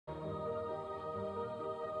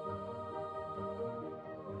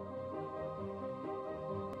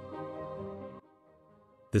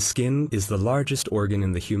The skin is the largest organ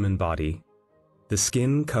in the human body. The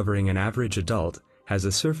skin covering an average adult has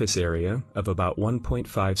a surface area of about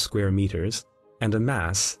 1.5 square meters and a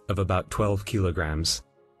mass of about 12 kilograms,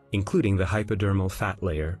 including the hypodermal fat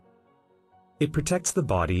layer. It protects the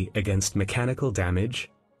body against mechanical damage,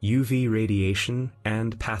 UV radiation,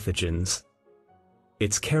 and pathogens.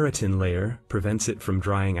 Its keratin layer prevents it from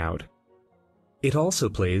drying out. It also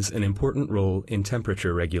plays an important role in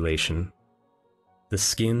temperature regulation. The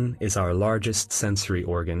skin is our largest sensory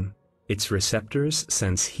organ. Its receptors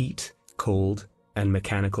sense heat, cold, and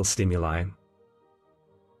mechanical stimuli.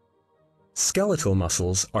 Skeletal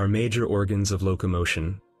muscles are major organs of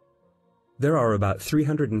locomotion. There are about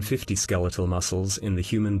 350 skeletal muscles in the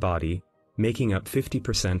human body, making up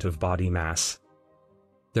 50% of body mass.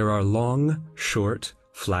 There are long, short,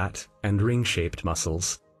 flat, and ring-shaped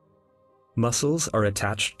muscles. Muscles are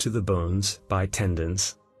attached to the bones by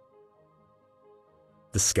tendons.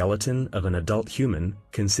 The skeleton of an adult human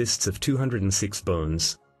consists of 206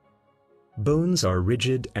 bones. Bones are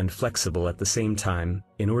rigid and flexible at the same time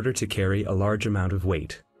in order to carry a large amount of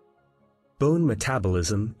weight. Bone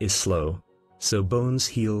metabolism is slow, so bones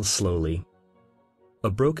heal slowly. A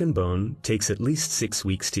broken bone takes at least 6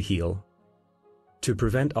 weeks to heal. To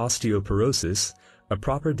prevent osteoporosis, a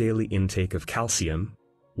proper daily intake of calcium,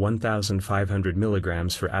 1,500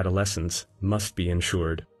 milligrams for adolescents, must be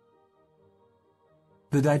ensured.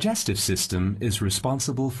 The digestive system is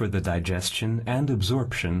responsible for the digestion and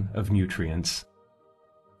absorption of nutrients.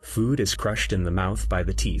 Food is crushed in the mouth by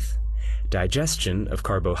the teeth. Digestion of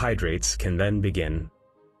carbohydrates can then begin.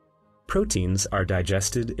 Proteins are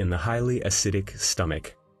digested in the highly acidic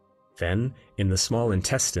stomach. Then, in the small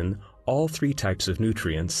intestine, all 3 types of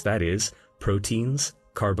nutrients, that is, proteins,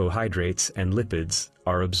 carbohydrates, and lipids,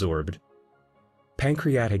 are absorbed.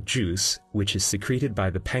 Pancreatic juice, which is secreted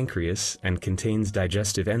by the pancreas and contains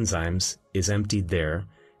digestive enzymes, is emptied there,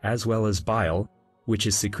 as well as bile, which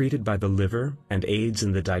is secreted by the liver and aids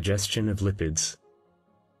in the digestion of lipids.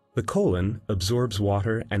 The colon absorbs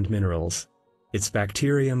water and minerals. Its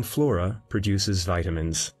bacterium flora produces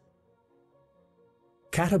vitamins.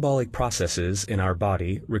 Catabolic processes in our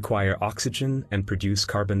body require oxygen and produce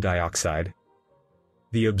carbon dioxide.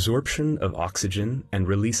 The absorption of oxygen and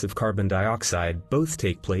release of carbon dioxide both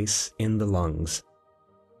take place in the lungs.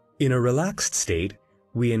 In a relaxed state,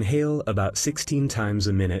 we inhale about 16 times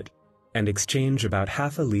a minute and exchange about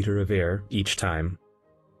half a liter of air each time.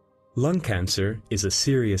 Lung cancer is a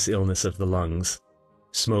serious illness of the lungs.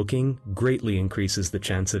 Smoking greatly increases the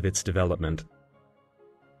chance of its development.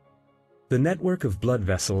 The network of blood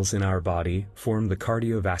vessels in our body form the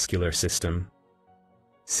cardiovascular system.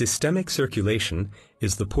 Systemic circulation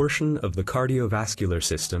is the portion of the cardiovascular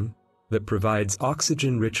system that provides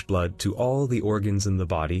oxygen-rich blood to all the organs in the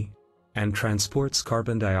body and transports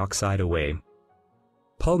carbon dioxide away.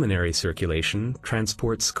 Pulmonary circulation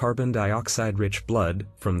transports carbon dioxide-rich blood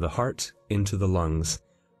from the heart into the lungs,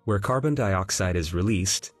 where carbon dioxide is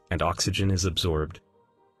released and oxygen is absorbed.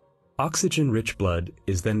 Oxygen-rich blood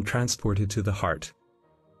is then transported to the heart.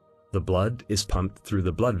 The blood is pumped through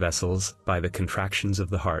the blood vessels by the contractions of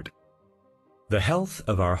the heart. The health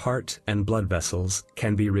of our heart and blood vessels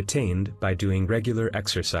can be retained by doing regular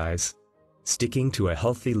exercise, sticking to a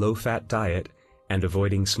healthy low-fat diet, and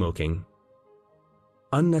avoiding smoking.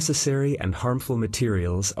 Unnecessary and harmful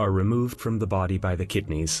materials are removed from the body by the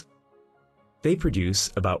kidneys. They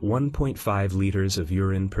produce about 1.5 liters of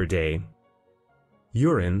urine per day.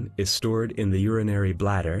 Urine is stored in the urinary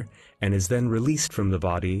bladder and is then released from the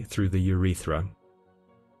body through the urethra.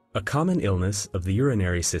 A common illness of the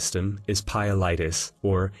urinary system is pyelitis,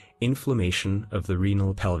 or inflammation of the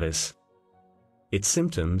renal pelvis. Its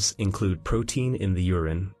symptoms include protein in the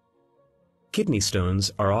urine. Kidney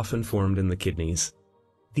stones are often formed in the kidneys.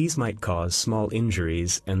 These might cause small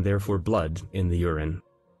injuries and therefore blood in the urine.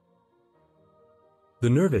 The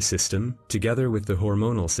nervous system, together with the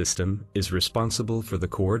hormonal system, is responsible for the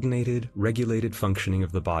coordinated, regulated functioning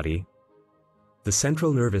of the body. The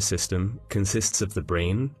central nervous system consists of the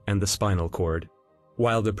brain and the spinal cord,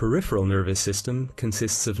 while the peripheral nervous system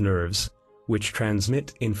consists of nerves, which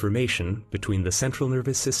transmit information between the central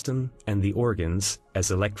nervous system and the organs as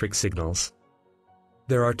electric signals.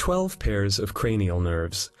 There are 12 pairs of cranial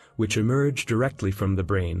nerves, which emerge directly from the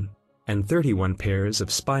brain, and 31 pairs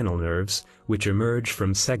of spinal nerves which emerge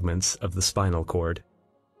from segments of the spinal cord.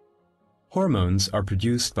 Hormones are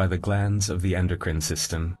produced by the glands of the endocrine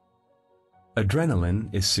system.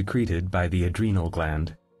 Adrenaline is secreted by the adrenal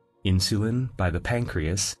gland, insulin by the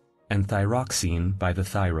pancreas, and thyroxine by the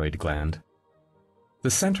thyroid gland.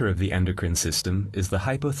 The center of the endocrine system is the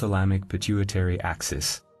hypothalamic pituitary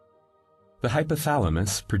axis. The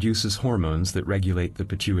hypothalamus produces hormones that regulate the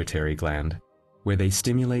pituitary gland, where they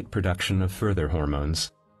stimulate production of further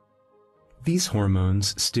hormones. These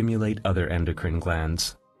hormones stimulate other endocrine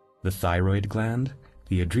glands, the thyroid gland,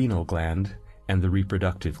 the adrenal gland, and the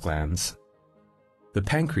reproductive glands. The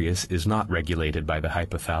pancreas is not regulated by the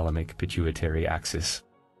hypothalamic-pituitary axis.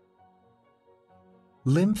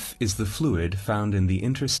 Lymph is the fluid found in the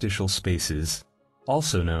interstitial spaces,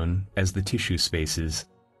 also known as the tissue spaces.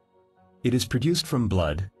 It is produced from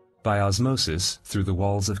blood, by osmosis through the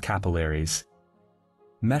walls of capillaries.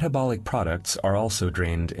 Metabolic products are also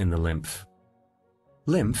drained in the lymph.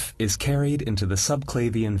 Lymph is carried into the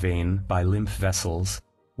subclavian vein by lymph vessels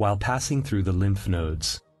while passing through the lymph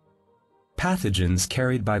nodes. Pathogens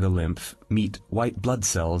carried by the lymph meet white blood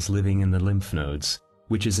cells living in the lymph nodes,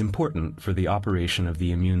 which is important for the operation of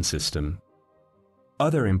the immune system.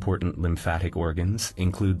 Other important lymphatic organs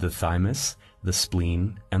include the thymus, the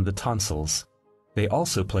spleen, and the tonsils. They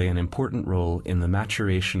also play an important role in the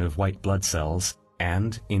maturation of white blood cells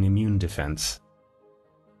and in immune defense.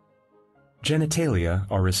 Genitalia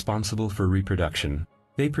are responsible for reproduction.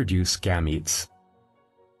 They produce gametes.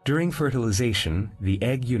 During fertilization, the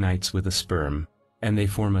egg unites with a sperm, and they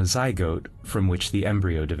form a zygote from which the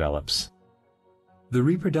embryo develops. The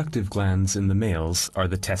reproductive glands in the males are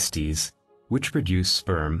the testes, which produce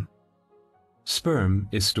sperm. Sperm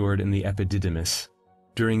is stored in the epididymis.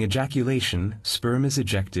 During ejaculation, sperm is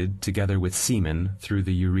ejected together with semen through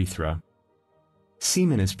the urethra.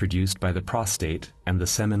 Semen is produced by the prostate and the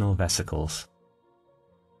seminal vesicles.